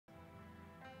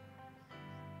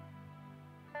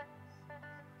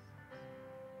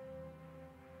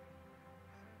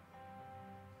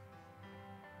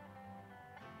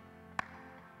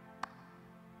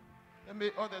And may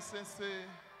all the saints say,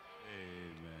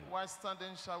 Amen. while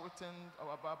standing, shall we turn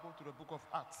our Bible to the book of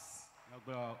Acts?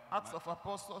 Acts of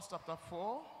Apostles, chapter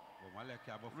 4,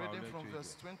 reading from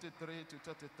verse 23 to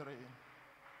 33.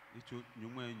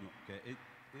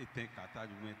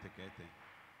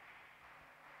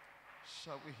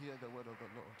 Shall we hear the word of the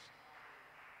Lord?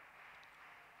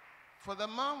 For the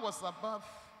man was above,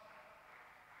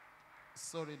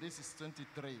 this is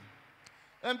 23.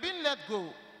 And being let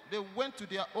go, they went to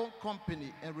their own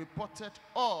company and reported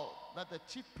all that the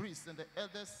chief priests and the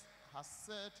elders had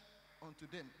said unto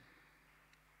them.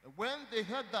 And when they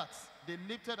heard that, they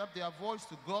lifted up their voice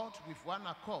to God with one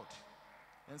accord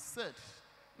and said,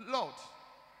 Lord,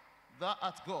 thou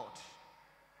art God,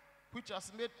 which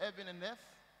has made heaven and earth,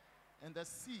 and the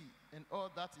sea, and all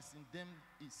that is in them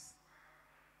is.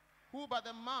 Who by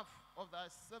the mouth of thy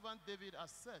servant David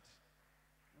has said,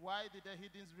 why did the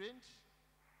heathens range,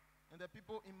 and the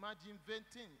people imagine vain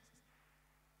things?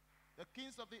 The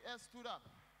kings of the earth stood up,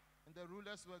 and the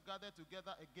rulers were gathered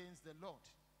together against the Lord,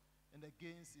 and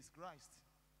against his Christ.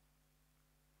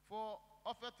 For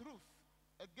of a truth,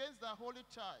 against thy holy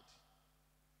child,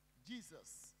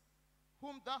 Jesus,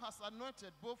 whom thou hast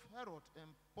anointed, both Herod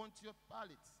and Pontius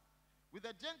Pilate, with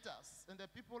the Gentiles and the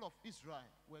people of Israel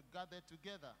were gathered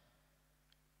together,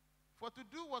 for to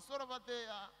do whatsoever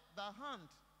thy hand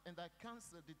and thy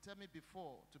counsel determined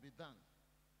before to be done.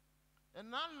 And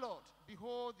now, Lord,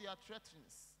 behold their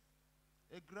threatenings,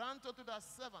 and grant unto thy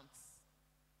servants,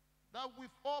 that with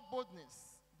all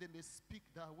boldness they may speak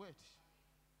thy word,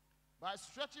 by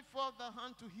stretching forth thy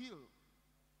hand to heal,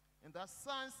 and that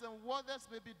signs and wonders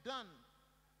may be done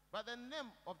by the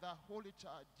name of thy holy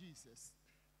child Jesus.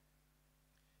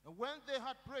 And when they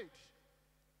had prayed,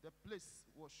 the place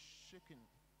was shaken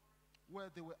where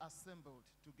they were assembled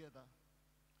together.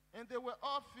 And they were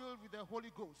all filled with the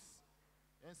Holy Ghost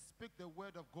and spake the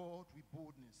word of God with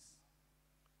boldness.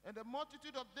 And the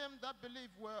multitude of them that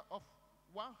believed were of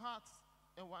one heart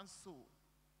and one soul.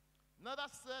 Neither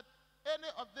said any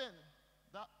of them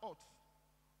that aught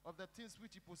of the things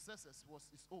which he possesses was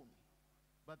his own,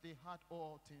 but they had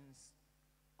all things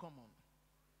common.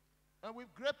 And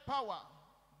with great power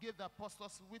gave the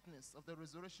apostles witness of the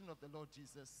resurrection of the Lord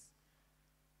Jesus,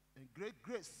 and great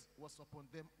grace was upon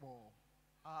them all.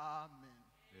 Amen.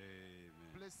 Amen.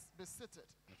 Please be seated.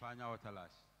 He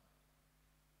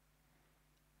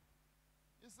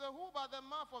said, who by the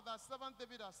mouth of that servant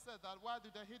David has said that why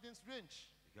did the heathens range?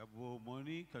 And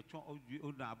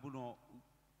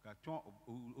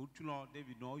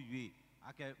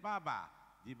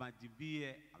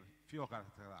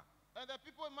the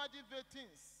people imagine vain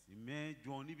things.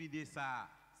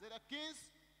 So the kings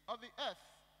of the earth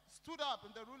stood up,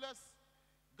 and the rulers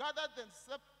gathered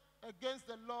themselves against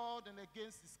the Lord and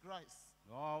against his Christ.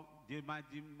 For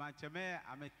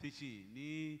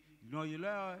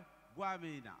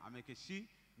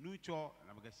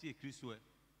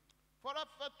of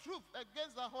a truth,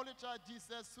 against the holy child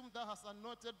Jesus, whom thou hast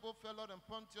anointed, both Herod and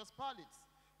Pontius Pilate,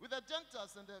 with the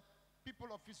Gentiles and the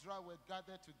people of Israel were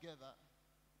gathered together.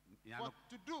 For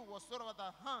to do whatsoever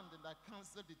thy hand and thy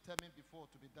counsel determined before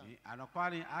to be done.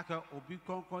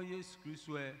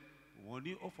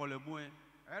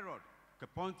 Herod,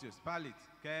 Pontius Pilate,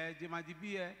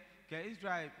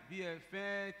 Israel,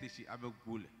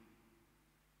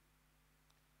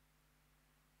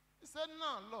 he said,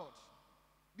 now, Lord,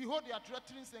 behold their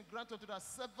threatenings, and grant unto thy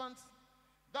servants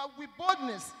that with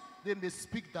boldness they may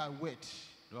speak thy word.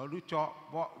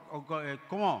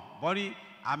 Come on, body.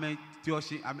 I'm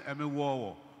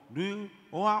war. Do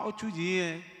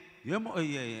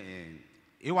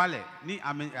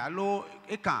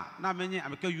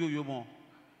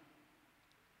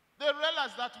They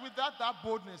realize that without that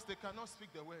boldness, they cannot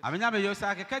speak the word.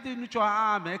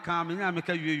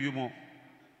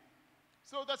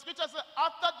 So the scripture says,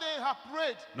 after they have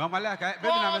prayed, God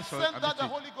sent that the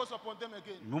Holy Ghost upon them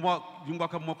again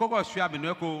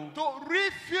to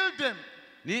refill them.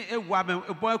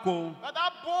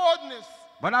 That boldness.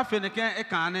 For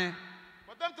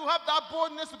them to have that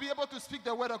boldness to be able to speak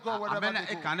the word of God wherever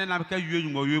they go.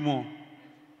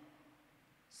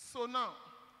 So now,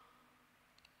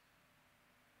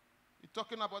 we're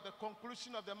talking about the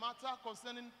conclusion of the matter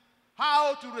concerning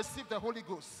how to receive the Holy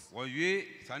Ghost.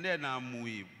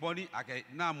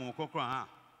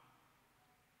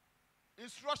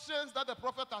 Instructions that the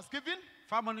prophet has given.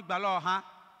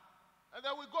 And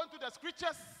then we go into the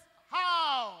scriptures,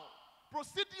 how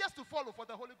procedures to follow for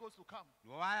the Holy Ghost to come.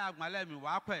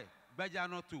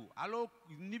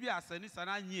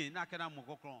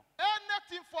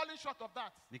 Anything falling short of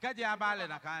that.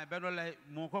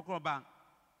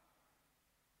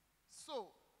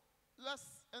 So,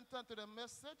 let's enter into the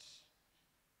message.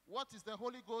 What is the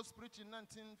Holy Ghost preached in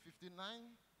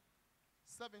 1959?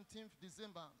 17th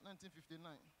December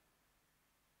 1959.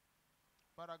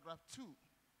 Paragraph 2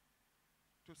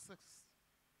 to 6.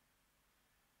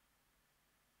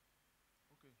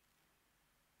 Okay.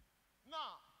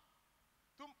 Now,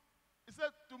 it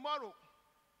said tomorrow,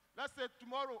 let's say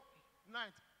tomorrow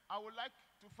night, I would like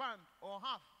to find or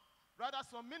have rather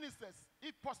some ministers,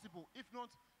 if possible, if not,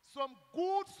 some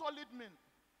good solid men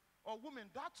or women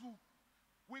that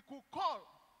we could call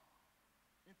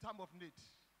in time of need.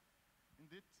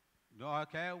 Indeed. No,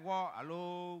 okay, what,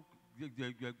 hello,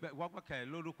 what, okay,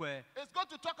 Luluque. It's going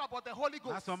to talk about the Holy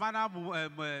Ghost. That's a man,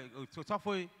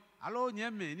 hello,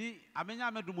 Yemi,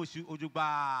 Amenya Medumoshi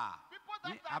Ojuba. People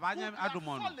that are good, that are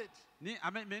solid. Ni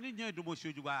many new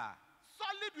Dumoshi Ojuba.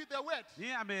 Solid with the word.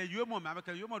 Ni ame Yumo,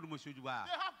 Mamaka Yumo Dumoshi Ojuba.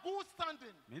 They have good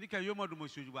standing. Many can Yumo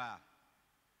Dumoshi Ojuba.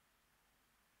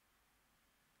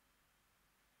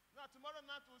 Now, tomorrow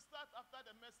night we'll start after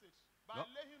the message by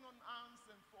laying on hands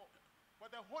and for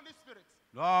the Holy Spirit.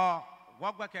 No,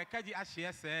 what Kaji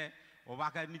Ashes, or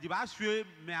Waka Nijibashu,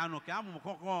 Meano Kamu.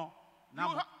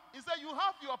 He said you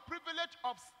have your privilege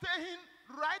of staying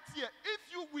right here if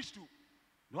you wish to.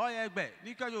 No, I bet.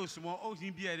 Nikajo small, oh,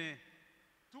 him be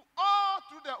to all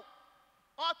through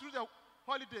the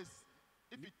holidays.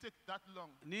 If it takes that long.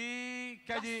 Ni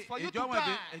Kaji,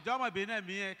 a Joma Bena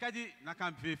me, Kaji,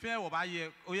 Nakam Fair or by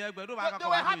ye, or ye, but they were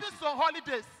having some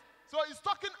holidays. So he's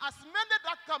talking as many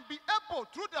that can be able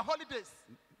through the holidays.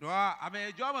 No, I may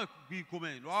a Joma be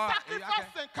coming.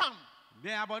 Sacrifice and come.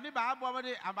 Me aboni ba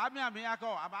abomade abami amiaka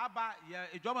o ababa ye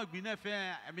ejoma gbi na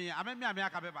fe ami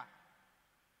amiaka beba.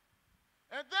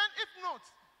 And then if not,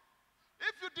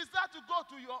 if you desire to go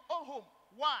to your own home,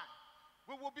 why?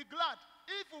 We will be glad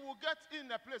if we will get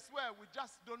in a place where we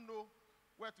just don't know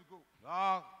where to go.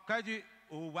 Oh, kaji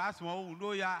o wasmo o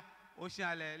no ya o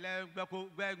siale le gbeko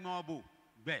gbe gbobo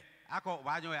gbe ako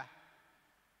wa yan ya.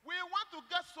 We want to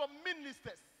get some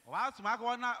ministers. Wasmo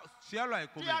ako na sielo e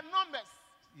ko. They are numbers.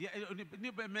 Yeah, if they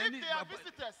are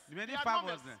visitors, many they are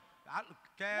farmers where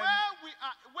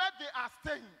they are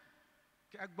staying.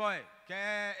 Boy,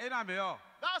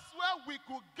 that's where we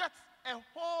could get a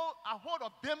hold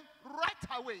of them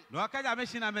right away. No, kaja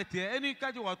machine met here. Any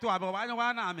kaji or two about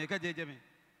one make a jemmy.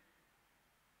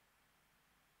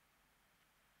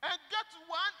 And get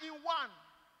one in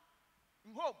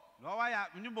home. No, I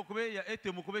have Nimokube,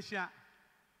 Etemukubesha.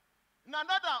 In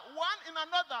another, one in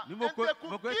another, and they could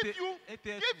give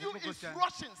you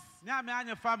instructions.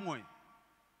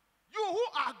 You who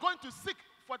are going to seek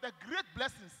for the great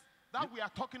blessings that we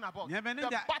are talking about, the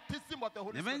baptism of the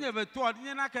Holy Spirit. So last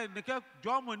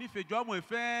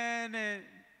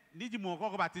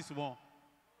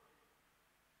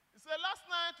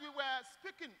night we were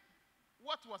speaking.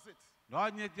 What was it?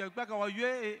 What the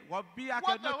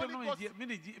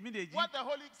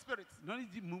Holy Spirit. And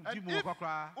if we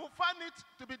find it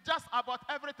to be just about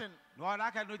everything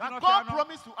that God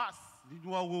promised to us,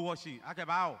 we'll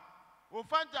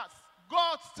find that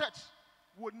God's church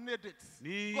would need it.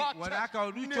 God's church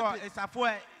need it.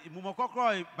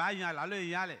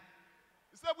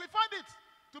 So we find it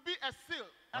to be a seal,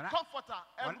 a comforter,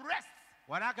 a rest.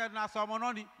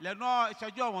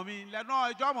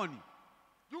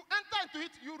 You enter into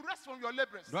it, you rest from your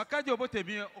labors. And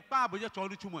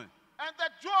the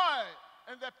joy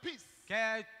and the peace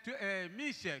and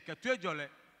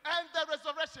the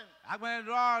resurrection and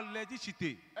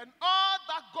all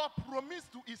that God promised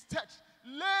to his church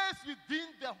lays within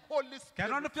the Holy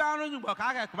Spirit.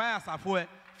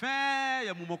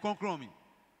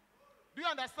 Do you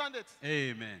understand it?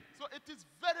 Amen. So it is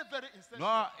very, very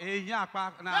essential. Very,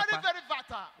 very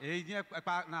vital.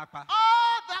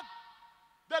 All that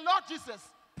the Lord Jesus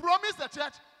promised the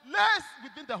church lays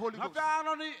within the Holy Ghost.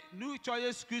 And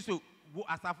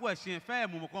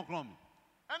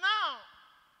now,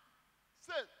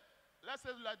 say, let's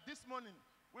say like this morning,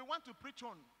 we want to preach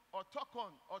on or talk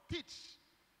on or teach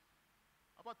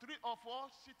about 3 or 4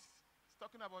 sheets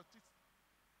talking about it.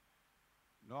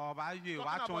 No, by you,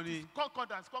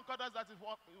 concordance, that is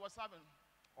what he was having.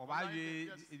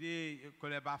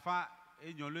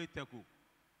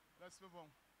 Let's move on.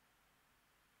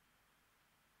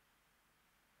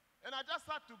 And I just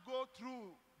had to go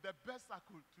through the best I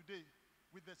could today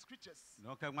with the scriptures.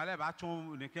 No, so we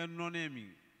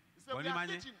are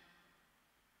teaching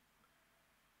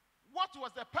what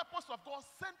was the purpose of God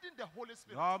sending the Holy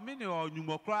Spirit. What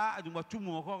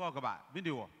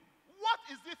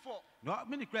is it for?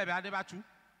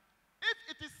 If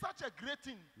it is such a great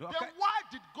thing, then why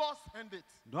did God send it?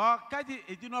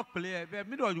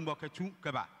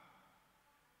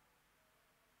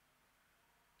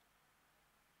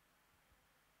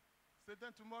 So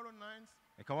then tomorrow night, e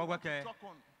we ka wa want to ke talk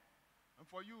on. And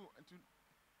for you and to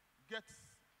get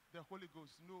the Holy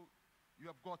Ghost, know you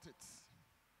have got it.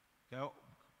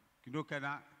 kino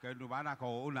kana ke no bana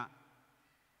ko una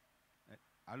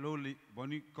aloli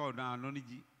boni ko na no ni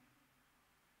ji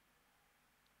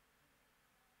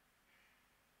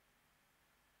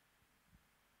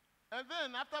And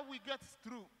then after we get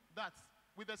through that,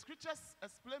 with the scriptures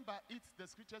explained by it, the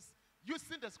scriptures,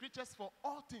 using the scriptures for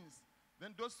all things,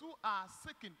 then those who are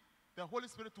seeking the Holy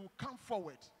Spirit will come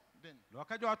forward. Then. lo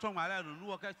ka jo chong mala no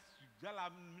nu ka jala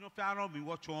mi no fa no mi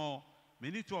wo chon me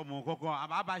ni to mo koko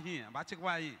aba hin aba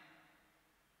chekwa yin.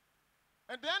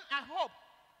 And then I hope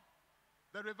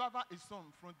the revival is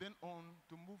on from then on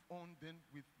to move on then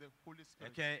with the Holy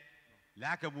Spirit. Okay.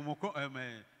 La ka mo ko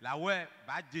la we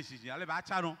ba jesi ale ba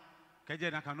cha no ke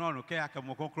je na ka no ke aka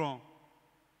mo kokron.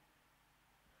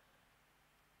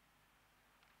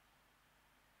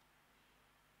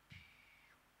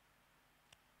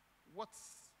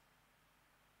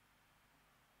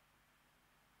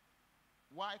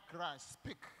 Why Christ?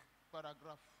 Speak.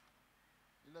 Paragraph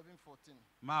 11:14.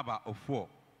 Maba ofo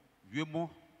wiemo.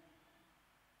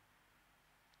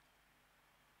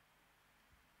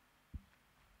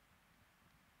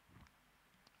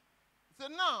 So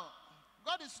now,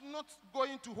 God is not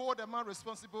going to hold a man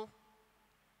responsible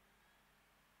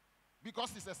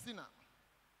because he's a sinner.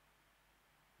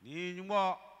 Ni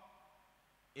mo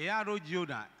e aro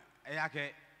jiona e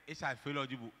yake e sha felo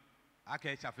jibu.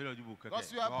 Ake sha felo jibu keke.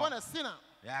 Because you are born a sinner.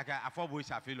 Yake afobo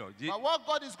sha felo. But what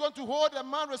God is going to hold a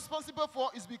man responsible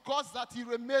for is because that he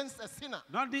remains a sinner.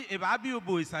 Nondi e ba bi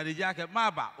obo isare yake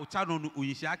maba o cha no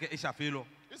uyishi yake e sha felo.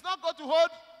 It's not going to hold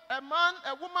a man,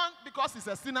 a woman because he's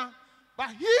a sinner,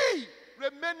 but he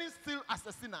remaining still as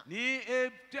a sinner. Ni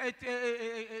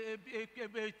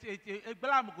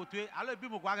gbala mo koto alo bi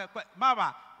mo kwa ke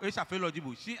maba e sha felo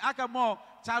jibu. Shi aka mo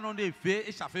cha no de fe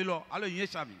e sha felo alo yin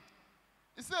sha mi.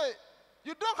 He say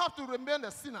you don't have to remain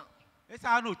a sinner. E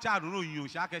sa no cha no yin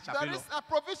sha ke sha There felo. is a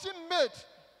provision made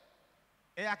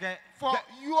E yake for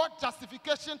your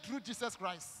justification through Jesus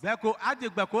Christ. Beko ade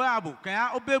gbeko abo kan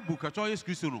ya obebu ka cho Yesu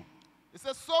Kristo no. He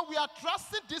says, so we are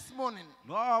trusting this morning.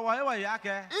 No, wa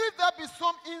yake. If there be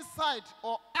some inside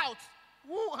or out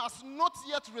who has not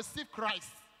yet received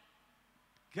Christ,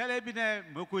 Kele bi ne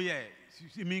moko ye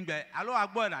mingbe alo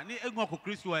agbona ni egun ko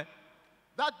Kristo e.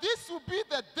 that this will be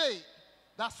the day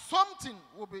that something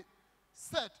will be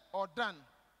said or done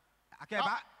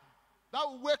Akeba that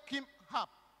will wake him up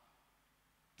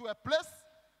to a place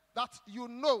that you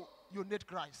know you need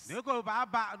Christ. ne ko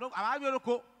ba no aba bi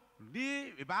ko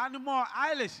ni ba ni mo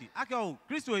aileshi ake o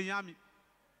Kristo yami.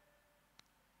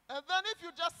 And then if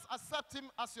you just accept him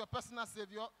as your personal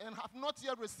savior and have not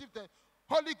yet received the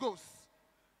Holy Ghost,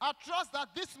 I trust that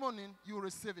this morning you will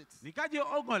receive it. Ni kaje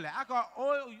ogole aka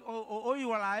o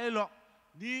yiwala elo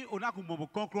ni onaku mo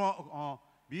konkro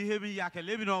bi hebi yake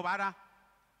lebi no bada.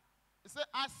 He said,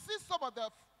 I see some of the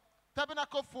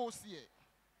tabernacle folks here.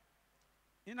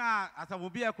 Ina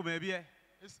asabobi e ko mebie.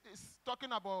 It's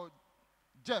talking about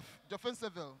Jeff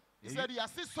Seville. He Yeah, said he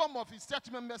has seen some of his church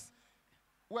members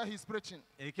where he's preaching.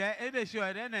 Eke ede show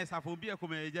ede na asabobi e ko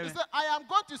He meje. said, I am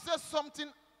going to say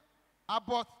something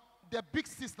about the big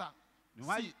sister.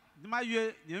 See,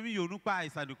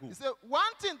 he said,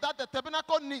 one thing that the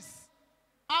tabernacle needs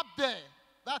up there,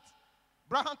 that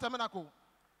Braham tabernacle,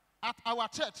 at our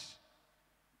church,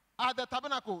 at the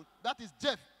tabernacle, that is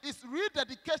Jeff, is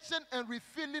rededication and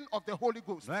refilling of the Holy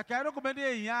Ghost. No ke ro ko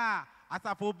mede ya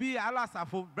asafobi ala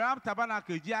asafo Bram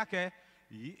tabernacle ji ake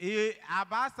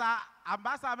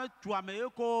abasa me tua me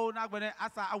eko na gbene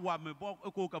asa awa me bo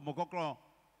eko ka mokokro.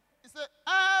 He said,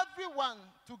 everyone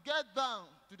to get down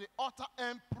to the altar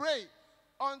and pray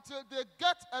until they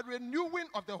get a renewing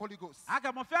of the Holy Ghost.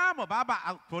 Aka mo fa mo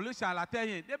baba police ala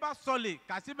teyin de ba sole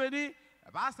kasibeni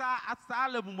basa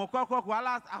asale mu mokokro ko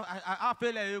ala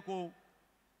afele eko.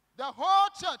 The whole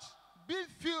church be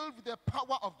filled with the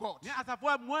power of God. Ni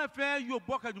asafo mo fe yo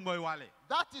boka nyumo iwale.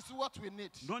 That is what we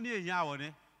need. No ni eyan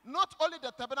woni. Not only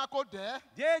the tabernacle there,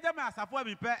 Je me asafo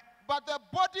mi pe. but the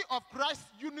body of Christ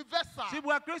universal Si bo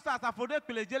Kristo asafo de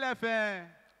peleje le fe.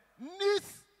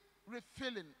 needs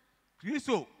refilling.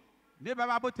 Kristo ne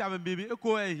baba boti ambebi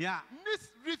eko eyan. Needs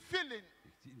refilling.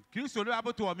 Kristo ne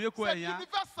baba to o mi eko Said eyan.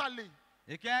 universally.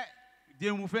 Eke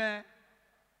de mu fe.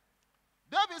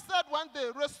 David said one day,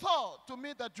 restore to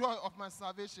me the joy of my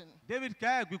salvation. David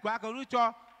ke gbiku akonu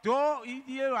cho to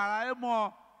iye ara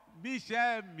mo bi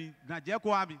se mi naje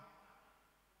ko ami.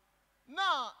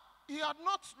 Now, he had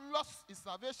not lost his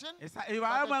salvation. Esa but e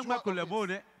wa the mo joy ngba ko of le it. mo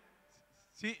ne.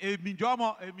 Si emi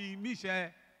jomo emi mi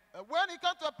se When he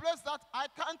came to a place that I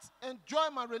can't enjoy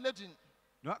my religion,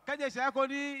 No, kaje share ko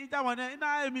ni ida wona ina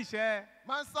emi share.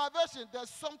 my salvation, there's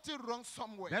something wrong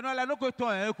somewhere. Then wala no ko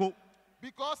to e ko.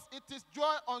 Because it is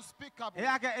joy unspeakable E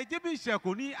aka e jibi share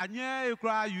ko ni anye e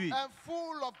kra yue. and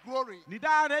full of glory. Ni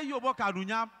da re yo bo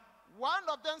kadunyam. One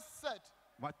of them said,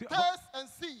 taste and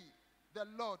see the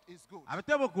Lord is good.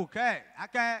 Abete bo ko ke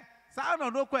aka sa no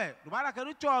no kwe. Do bara ka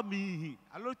no cho mi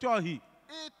hi. Alo cho hi.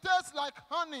 It tastes like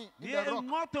honey in Ni the rock.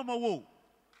 ngoto mo wo.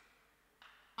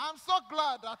 I'm so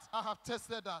glad that I have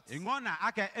tasted that. Ngona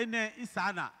aka ene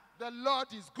isana. The Lord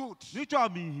is good. Ni cho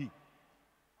mi hi.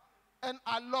 And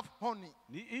I love honey.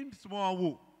 Ni im small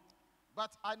wo.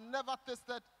 But I never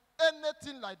tasted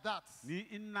anything like that. Ni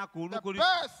inna ko The no ko ni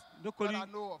best no ko that ni I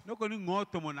know of. no ko ni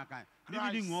ngoto mo na kan. Ni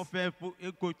bi ni ngo fe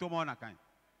e ko to mo na kan.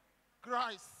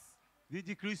 Christ. Ni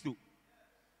ji Kristo.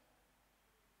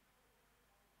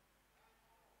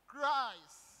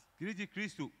 Christ. Ni ji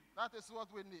Kristo. That is what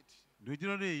we need. Do you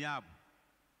know the yab?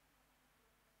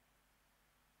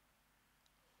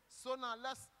 So now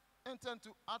let's enter into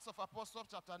Acts of Apostles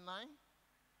chapter 9,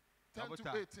 10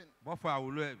 to 18. Bofa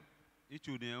awulo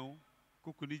ichu ne o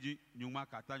kukuniji nyuma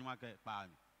kata nyuma ke pa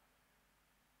ni.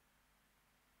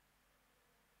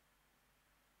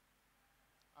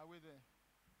 Are we there?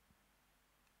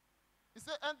 He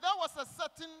said, and there was a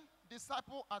certain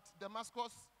disciple at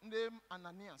Damascus named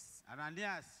Ananias.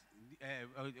 Ananias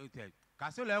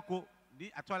kasole ko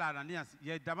di atola Ananias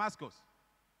ye Damascus.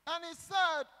 And he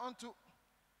said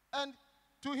and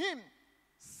to him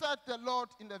said the Lord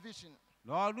in the vision.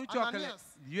 Lord nu cho kele Ananias.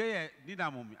 ye ni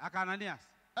na mumi aka Ananias.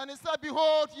 And he said,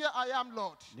 behold, here I am,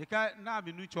 Lord. Nika na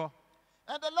mi nu cho.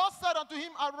 And the Lord said unto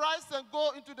him, arise and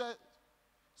go into the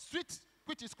street,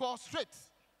 which is called Straight.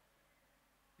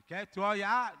 Ke to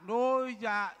ya no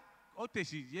ya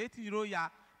oteshi ye ti ro ya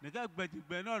nika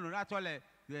gbejigbe na no atole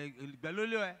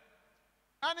gbelole e.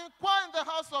 And inquire in the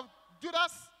house of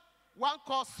Judas, one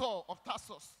called Saul of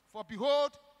Tarsus. For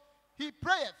behold, he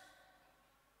prayeth.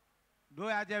 Do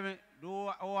ya jeme do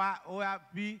o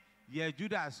bi ye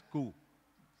Judas ko.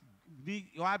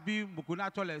 Ni wa bi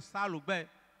mukuna tole salu gbe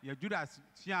ye Judas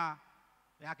tia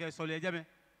ya ke so le jeme.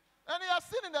 And he has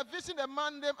seen in the vision a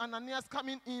man named Ananias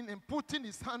coming in and putting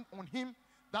his hand on him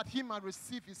that he might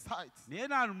receive his sight. Ni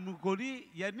na mukoni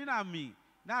ye ni na mi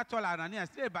na tole Ananias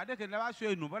e ba de ke na ba so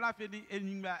enu bola fe ni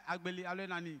enigba agbeli alo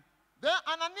na ni. Then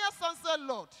Ananias answered,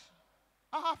 Lord,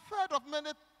 I have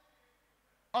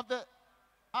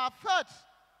heard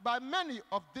by many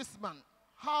of this man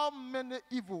how many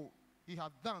evil he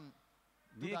hath done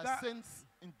to thy saints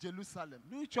in Jerusalem.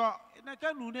 Nu cho na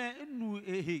ka nu ne enu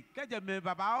ehe ka je me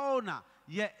baba ona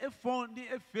ye efon ni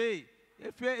efe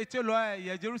etelo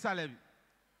ye Jerusalem.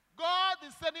 God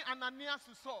is sending Ananias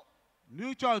to Saul.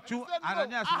 Nu cho tu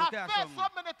Ananias I ke have aso. heard so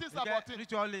many things about him. Nu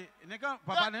cho le ne ka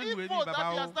papa na nu The ni evil that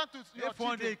baba he has o. done to your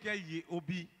Efon de children. ke yi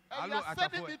obi. And you are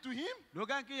sending me to him. No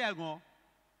kan ki ye gon.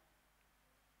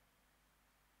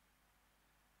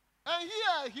 And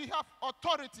here he have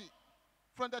authority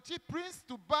from the chief prince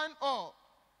to bind all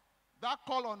that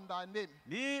call on thy name.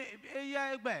 Ni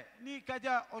eye egbe ni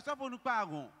kaja osofo nu pa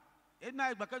agun. Ena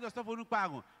egbe kaja osofo nu pa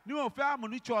agun. Ni o fe amu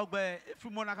ni cho ogbe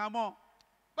ifumo na kan mo.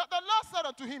 But the Lord said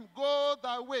unto him, go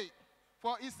thy way,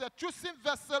 for it's a choosing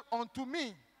vessel unto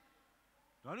me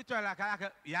Do ni cho la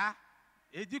ka ya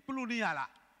ejipulu ni yala.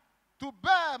 to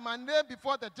bear my name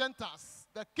before the Gentiles,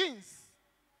 the kings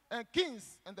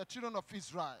and the children of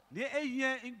Israel. Ni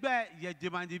eye ngbe ye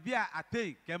jemanji bia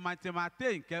atei ke mantema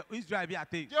atei ke Israel bi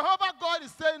atei. Jehovah God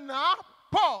is saying now,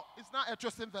 Paul is not a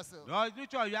chosen vessel. Do ni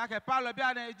cho ya ke Paulo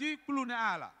bia na ejipulu ni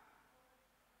ala.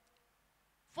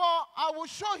 For I will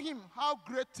show him how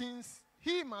great things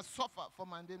he must suffer for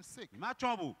my name's sake. Ma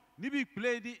chombu ni bi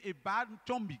play ni e ba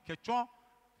chombi ke chon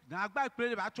na agba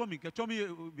play ba chombi ke chomi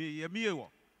ye mi ewo.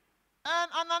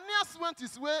 And Ananias went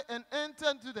his way and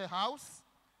entered into the house,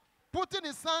 putting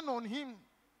his hand on him,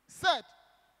 said,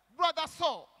 Brother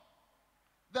Saul,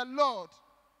 the Lord,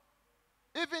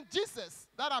 even Jesus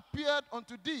that appeared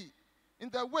unto thee in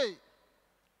the way,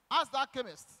 as thou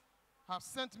camest, have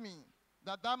sent me,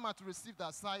 that thou might receive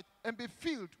thy sight and be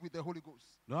filled with the Holy Ghost.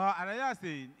 No, anaya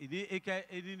say ini eke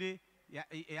ini ya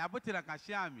abotira ka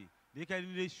shiami, de ka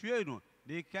ni shwe no,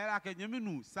 de ka ra ka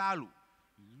nyeminu salu.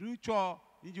 Nucho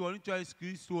ni ji woni cho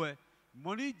Kristo e.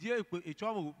 Moni je e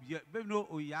cho mo be no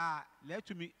oya let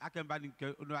to me akemba ni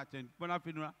ke ono attend. Bona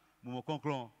finura mo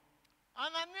conclure.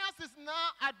 Ananias is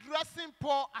now addressing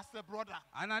Paul as a brother.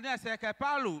 Anania say ke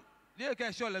Paulo, de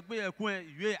ke sho le gbe ye kun e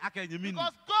yue aka nyeminu.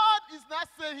 Because God is not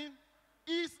saying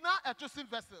he is not a chosen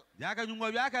vessel. Ya ka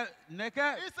nyumwa bi aka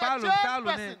neke He's a Paulo changed Paulo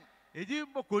ne. person. Eji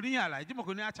mokoni ala, eji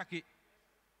mokoni achake.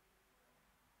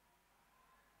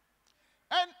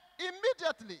 And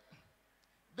immediately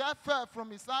there fell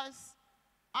from his eyes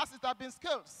as it had been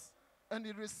scales, and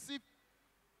he received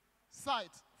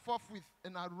sight forthwith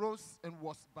and arose and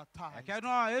was baptized.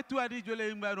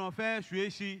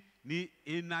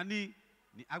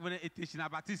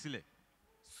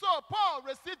 So Paul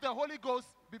received the Holy Ghost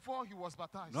before he was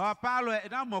baptized.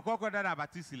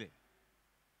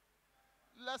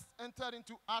 Let's enter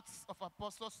into Acts of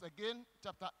Apostles again,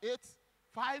 chapter 8,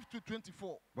 5 to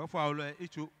 24.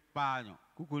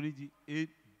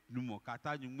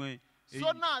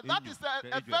 So now, that is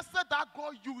a vessel that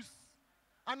God used,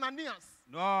 Ananias.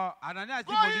 No, Ananias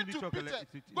going to Peter,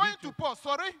 going to Paul,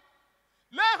 sorry.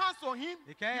 Lay hands on him,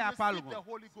 he received the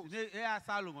Holy Ghost.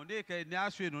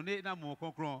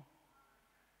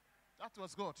 That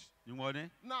was God.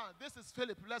 Now, this is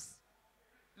Philip. Let's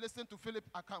listen to Philip's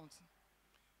account.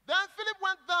 Then Philip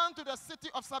went down to the city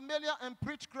of Samaria and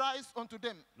preached Christ unto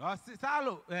them.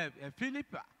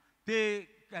 Philip,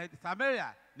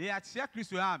 Samaria,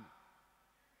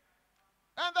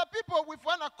 and the people with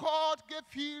one accord gave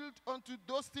heed unto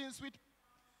those things which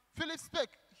Philip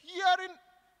spake, hearing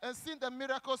and seeing the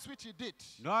miracles which he did.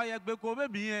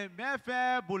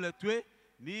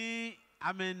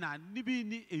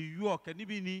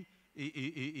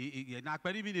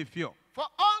 For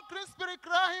unclean spirit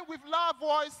crying with loud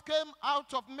voice came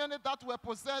out of many that were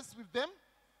possessed with them,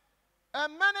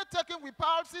 and many taken with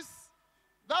palsies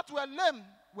that were lame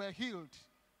were healed.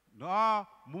 No,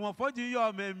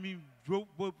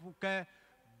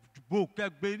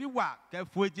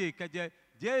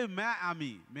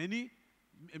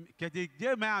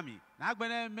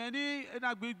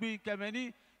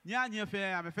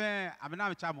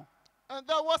 and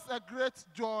there was a great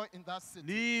joy in that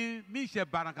city.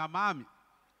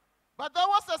 But there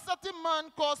was a certain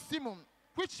man called Simon,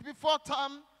 which before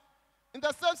time in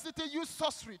the same city used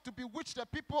sorcery to bewitch the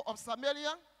people of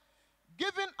Samaria,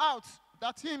 giving out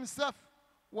that he himself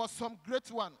was some great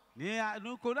one.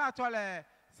 Simon,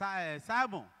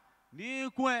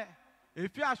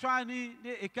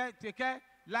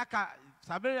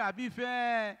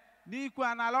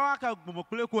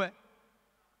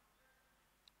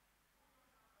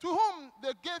 to whom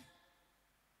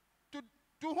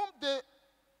they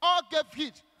all gave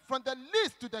heed, from the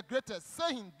least to the greatest,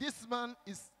 saying, this man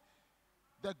is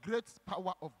the great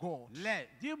power of God.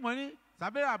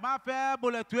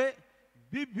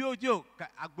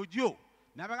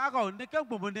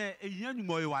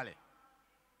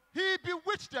 He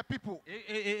bewitched the people.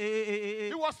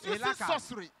 He was using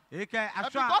sorcery. And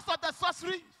because of the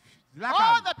sorcery,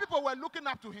 all the people were looking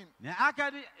up to him.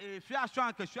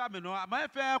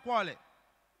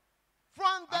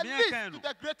 From the least to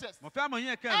the greatest,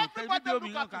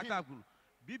 everybody looked up to him.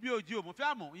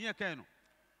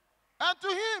 And to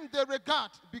him they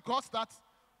regard, because that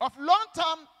of long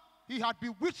time he had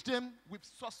bewitched them with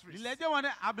sorcery.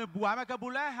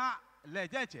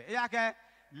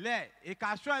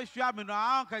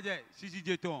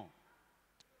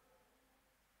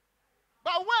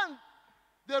 But when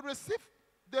they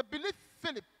believed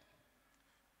Philip,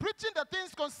 preaching the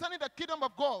things concerning the kingdom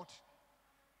of God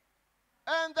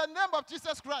and the name of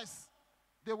Jesus Christ,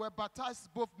 they were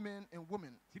baptized, both men and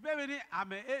women.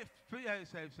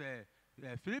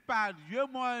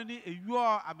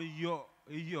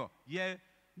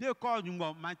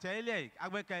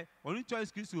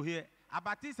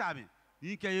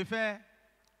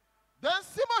 Then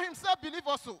Simon himself believed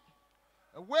also.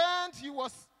 When he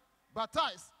was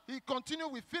baptized, he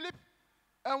continued with Philip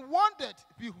and wondered,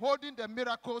 beholding the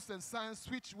miracles and signs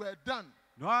which were done.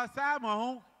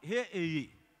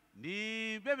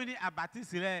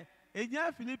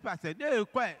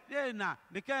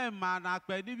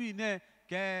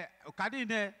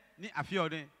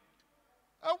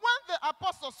 And when the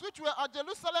apostles which were at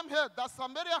Jerusalem heard that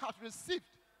Samaria had received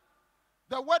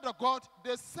the word of God,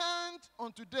 they sent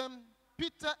unto them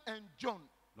Peter and John.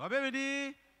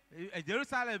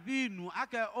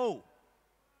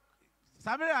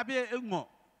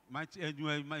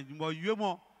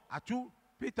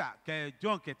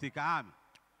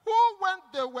 Who, when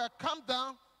they were come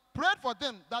down, prayed for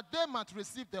them that they might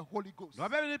receive the Holy Ghost.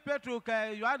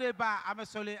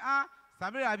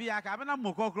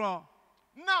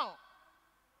 Now,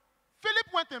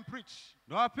 Philip went and preached.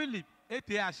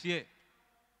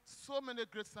 So many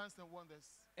great signs and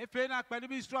wonders. But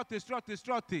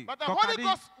the Holy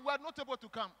Ghost were not able to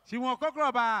come.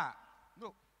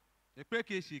 No.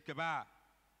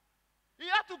 He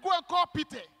had to go and call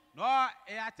Peter.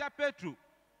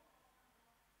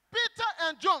 Peter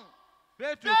and John,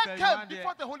 they came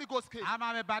before the Holy Ghost came.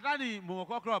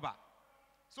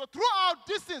 So throughout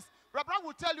these things, Rabbi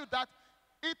will tell you that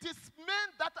It is men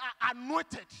that are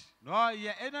anointed. No,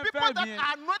 yeah, People that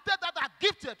are anointed, that are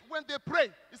gifted, when they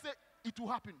pray, he said it will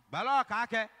happen. Not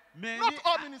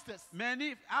all ministers.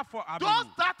 Many Those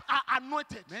that are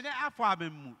anointed. Many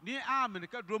ni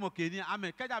America dromo keni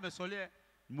America da besole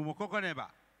mumokoko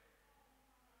neba.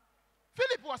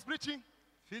 Philip was preaching.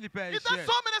 Philip he did so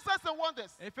many signs and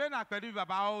wonders. But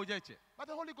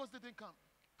the Holy Ghost didn't come.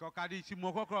 God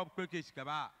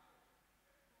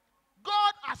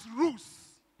has rules.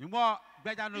 He has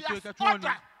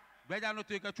order.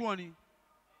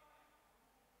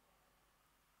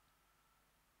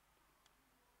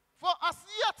 For as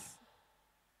yet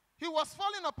he was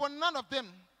falling upon none of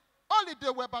them. Only they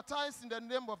were baptized in the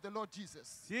name of the Lord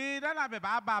Jesus. Then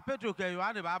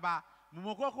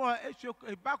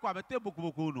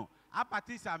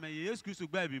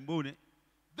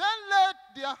laid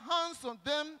their hands on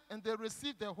them and they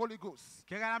received the Holy Ghost.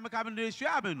 And when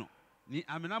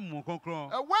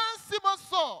Simon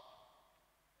saw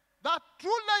that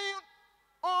through laying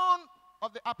on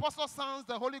of the apostles' hands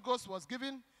the Holy Ghost was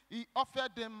given, he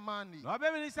offered them money.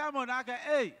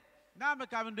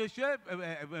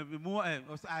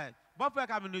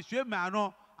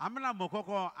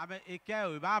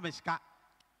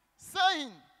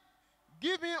 Saying,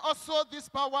 give me also this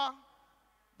power,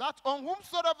 that on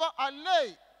whomsoever I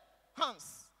lay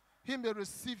hands, he may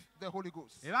receive the Holy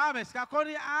Ghost. But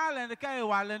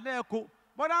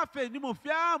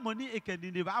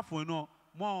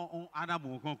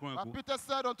Peter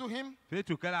said unto him,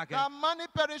 that money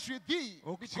perish with thee,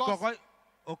 because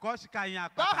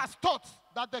thou hast taught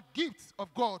that the gifts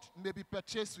of God may be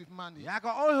purchased with money. Thou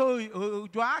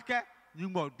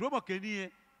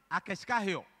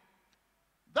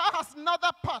hast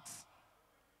neither part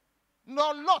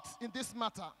nor lot in this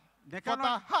matter, for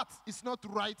thy heart is not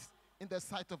right in the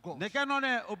sight of God.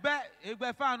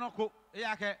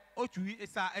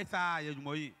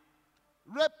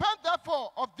 Repent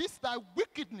therefore of this thy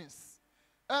wickedness,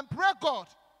 and pray God,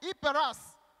 if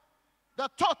perhaps the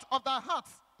thought of thy heart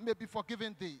may be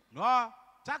forgiven thee.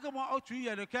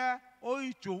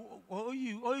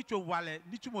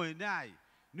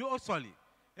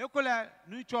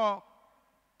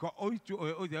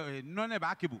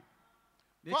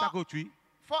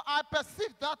 For I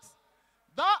perceive that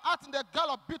thou art in the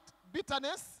gall of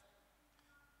bitterness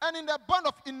and in the bond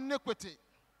of iniquity.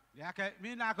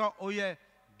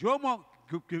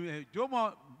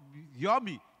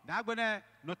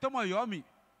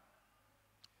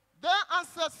 Then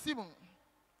answered Simon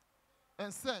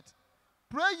and said,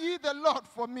 pray ye the Lord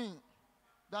for me,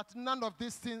 that none of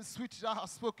these things which thou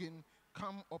hast spoken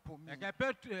come upon me.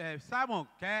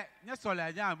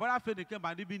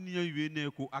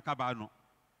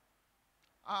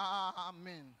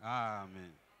 Amen.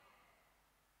 Amen.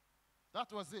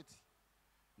 That was it.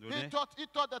 He thought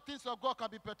the things of God can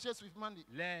be purchased with money.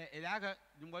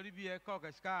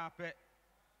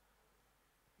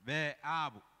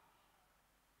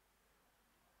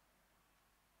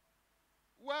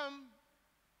 When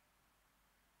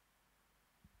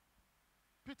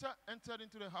Peter entered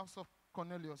into the house of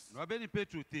Cornelius,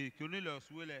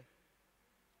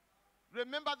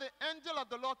 remember the angel of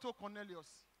the Lord told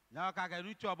Cornelius, go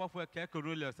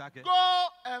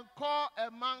and call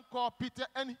a man called Peter,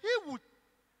 and he would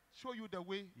show you the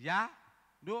way. Yeah.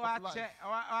 No,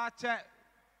 I check.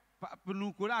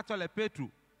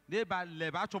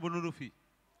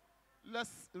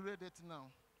 Let's read it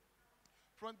now.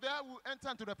 From there, we'll enter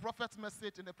into the prophet's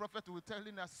message, and the prophet will tell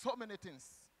us so many things.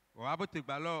 Acts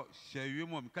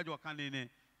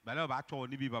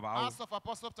of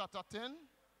Apostles, chapter 10,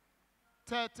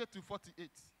 30 to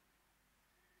 48.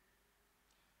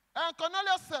 And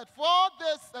Cornelius said, 4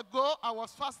 days ago I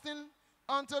was fasting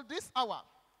until this hour.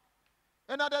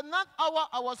 And at the ninth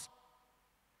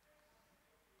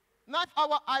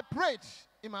hour I prayed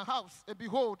in my house, and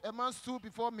behold, a man stood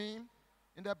before me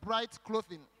in the bright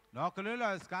clothing. No,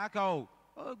 Cornelius, kakao.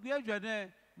 Oh, bienvenue.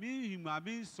 Mi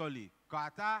himami soli.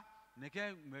 Kata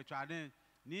neke mechane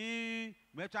ni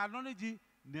mechanoniji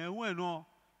neweno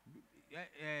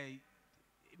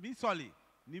mi soli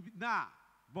ni na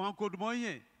bonko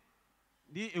dumoye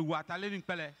ni ewatale ni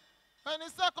pele. And he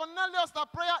said, Cornelius, the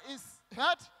prayer is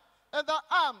heard, and the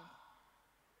arm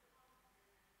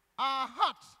are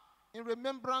heart in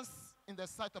remembrance in the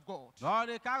sight of God. No,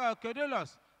 the kaga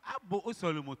Cornelius abo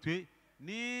usoli motwe.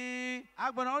 Ni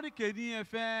agbona oni keni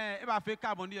efe eba fe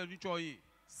carbon ni ojuchoyi.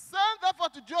 Send therefore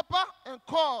to Joppa and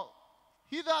call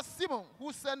hither Simon,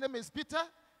 whose surname is Peter.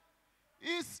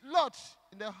 He is lodged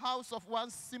in the house of one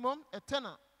Simon, a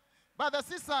tanner, by the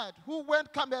seaside, who when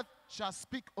cometh shall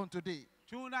speak unto thee.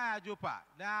 Chuna Joppa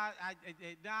na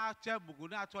chebugu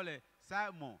na tole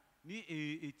Simon ni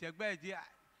echegbe di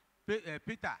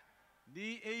Peter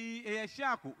ni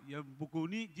shiako ye buko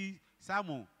ni di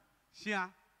Simon shia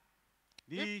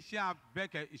ni shia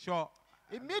beke isho.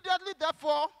 Immediately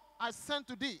therefore I sent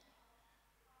to thee,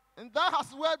 and thou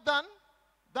hast well done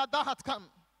that thou hast come.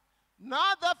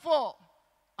 Now therefore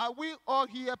are we all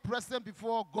here present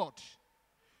before God,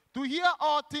 to hear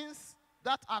all things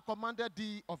that are commanded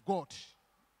thee of God.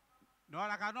 No,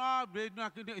 I cannot break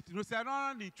no say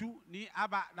no ni chu ni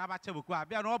aba na ba chebuku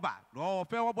abia no ba no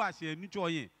fe wo bo ase ni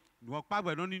choyin no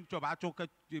pagbe no ni cho ba cho ke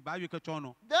ba wi ke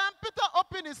chono. Then Peter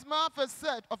opened his mouth and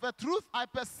said, of a truth I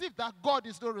perceive that God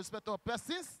is no respecter of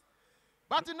persons,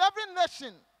 but in every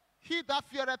nation he that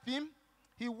feareth him,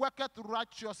 he worketh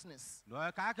righteousness, No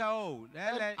ka ka o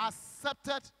and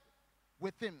accepted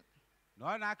with him.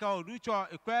 no na ka o du cho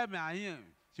ekwa me ahin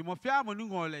si mo fia mo nu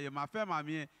ngole ye ma fe ma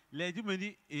me le di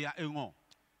meni e engo.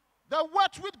 The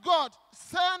word which God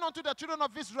sent unto the children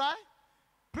of Israel,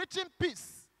 preaching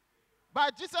peace by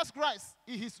Jesus Christ,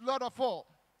 he is Lord of all.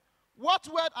 What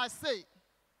word I say,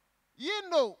 ye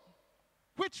know,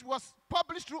 which was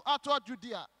published throughout all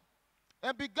Judea,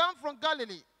 and began from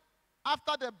Galilee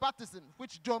after the baptism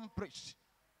which John preached.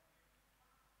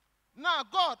 Now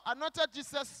God anointed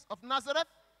Jesus of Nazareth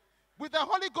with the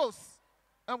Holy Ghost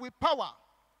and with power,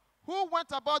 who went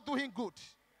about doing good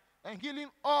and healing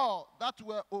all that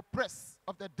were oppressed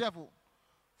of the devil.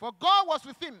 For God was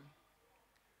with him.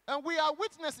 And we are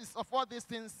witnesses of all these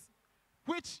things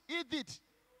which he did,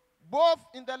 both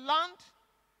in the land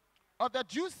of the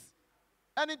Jews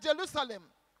and in Jerusalem,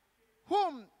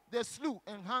 whom they slew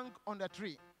and hung on the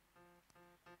tree.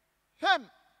 Him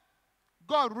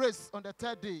God raised on the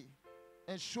third day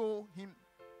and showed him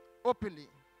openly,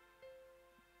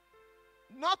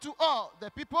 not to all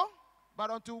the people, but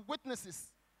unto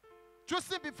witnesses,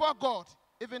 chosen before God,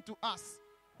 even to us,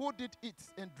 who did eat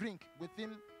and drink with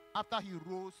him after he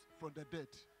rose from the dead.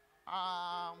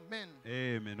 Amen.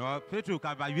 Amen. No Petro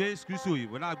ka ba ye excuse yi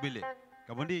wona gbele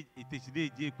ka bonde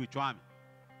iteside je ku twami.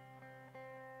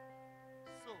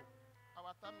 So,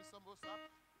 our time is almost up.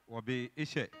 Wo be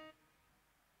ishe